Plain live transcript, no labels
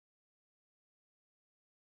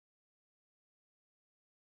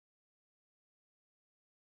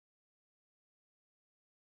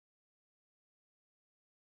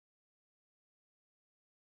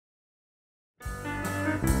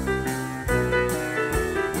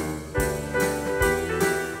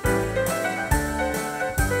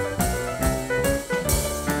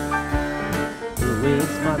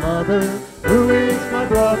Maker, who is my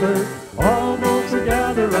brother. All folks are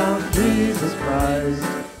gathered round Jesus Christ.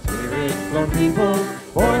 Spirit-filled people,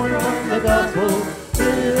 born from the gospel,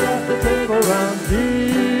 sit at the table round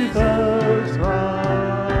Jesus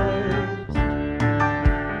Christ.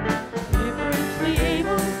 Differently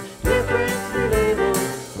able, differently labeled,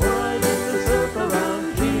 wide in the circle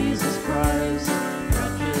round Jesus Christ.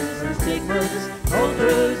 Crutches and stigmas,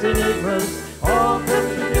 cultures, enigmas, all come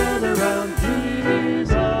together round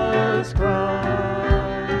Jesus Christ.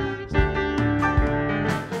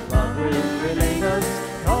 Language relate us,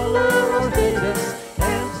 color or status,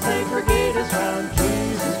 can't segregate us round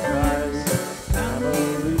Jesus Christ.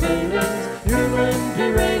 Family failings, human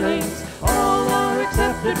derailings, all are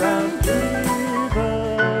accepted round Jesus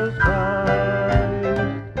Christ.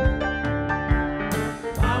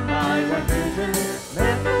 Bound by one vision,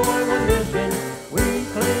 met for one mission, we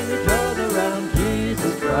claim each other round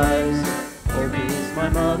Jesus Christ. Hope is my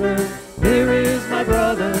mother, here is my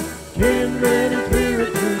brother, kindred and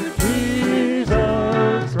spirit to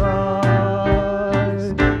Jesus Christ.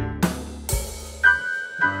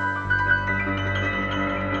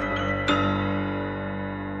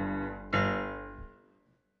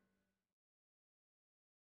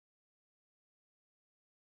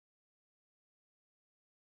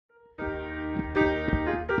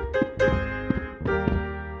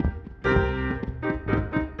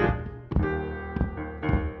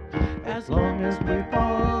 As long as we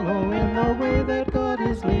follow in the way that God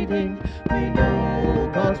is leading, we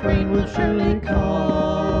know God's reign will surely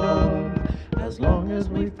come. As long as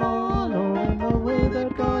we follow in the way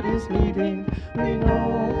that God is leading, we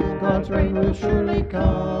know God's reign will surely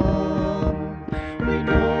come. We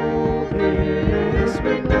know this,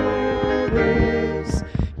 we know this,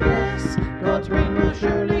 yes, God's reign will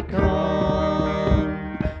surely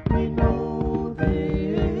come. We know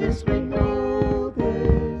this, we know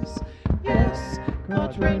this, yes,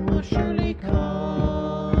 God's reign will surely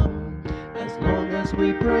come. As long as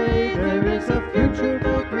we pray, there is a future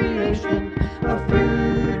for creation, a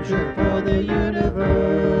future for the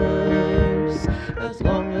universe. As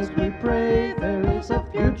long as we pray, there is a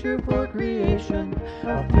future for creation,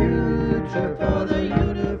 a future for the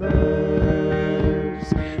universe.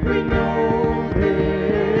 We know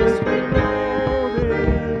this, we know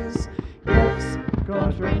this, yes,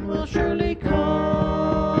 God's reign will surely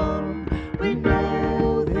come. We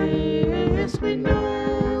know this, we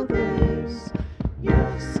know this,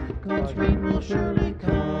 yes, God's reign will surely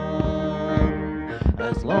come.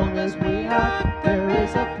 As long as we act, there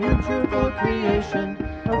is a future for creation,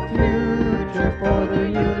 a future for the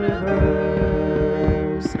universe.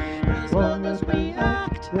 As long as we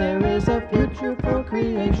act, there is a future for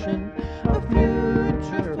creation,